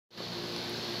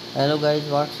Hello guys,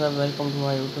 what's up? Welcome to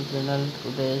my YouTube channel.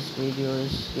 Today's video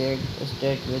is Get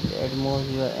Started with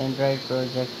AdMob, your Android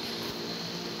project.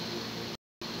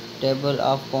 Table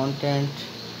of content.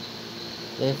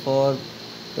 Therefore,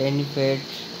 benefit.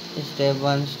 Step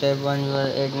 1 your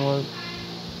AdMob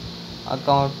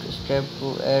account. Step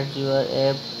 2 add your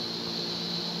app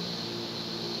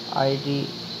ID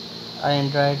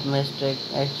Android mistake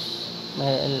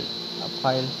XML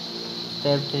file.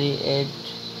 Step 3 add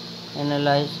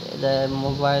analyze the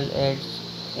mobile ads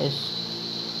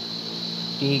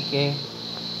SDK.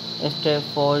 Step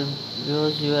 4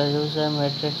 use your user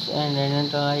metrics and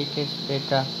analytics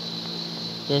data.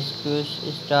 This quiz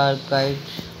star guide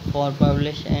for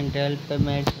publish and tell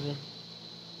payments with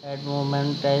AdMob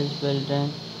monetize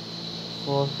built-in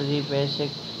for free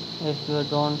basic. If you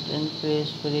don't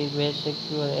increase free basic,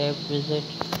 your app visit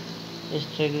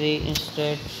strictly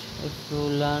instead. If you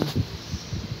learn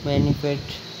benefit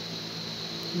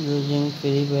using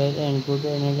freeware and good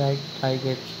analytics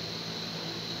targets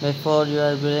before you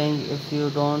are billing. If you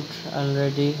don't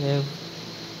already have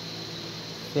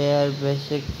fair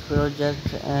basic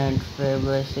project and fair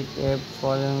basic app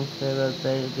following favor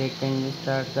getting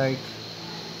start guide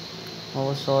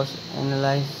or source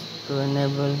analyze to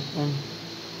enable in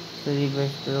free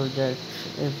base project.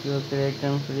 If you create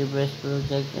a free base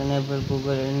project, enable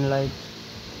Google Analytics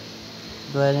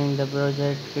during the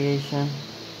project creation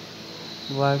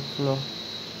workflow.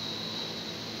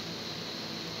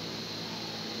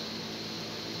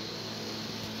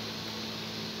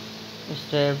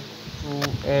 Step 2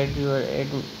 add your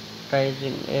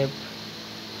advertising app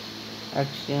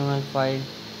HTML file.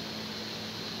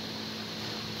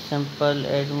 Simple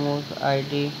AdMob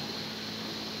ID,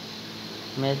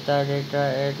 metadata,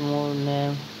 AdMob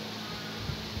name,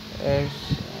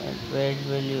 ads and page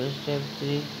value. Step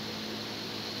 3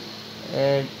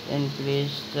 add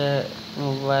increase the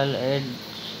mobile ads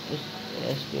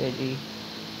SKD.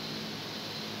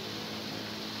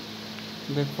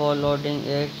 Before loading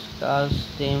ads, calls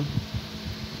theme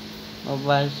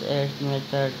mobile's ads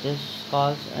method. This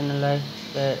calls analyze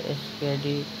the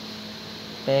SKD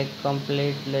tag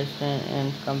complete listen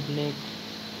and complete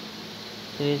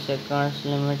 3 seconds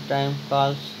limit time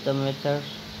calls the method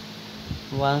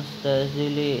once the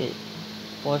easily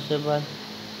possible.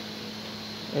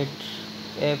 Its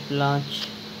app launch.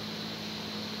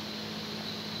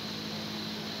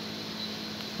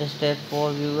 Step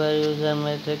 4 viewer user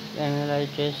metric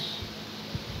analysis.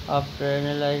 After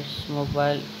analyze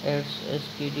mobile ads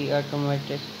SKD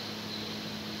automatic.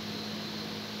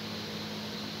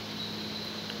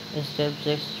 Step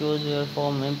 6 choose your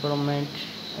form improvement.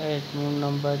 Add new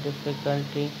number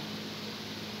difficulty.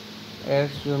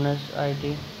 Ads units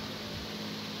ID.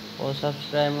 Or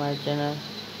subscribe my channel.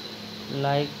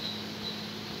 Like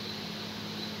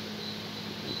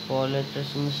for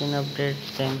latest mission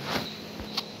updates. Thanks.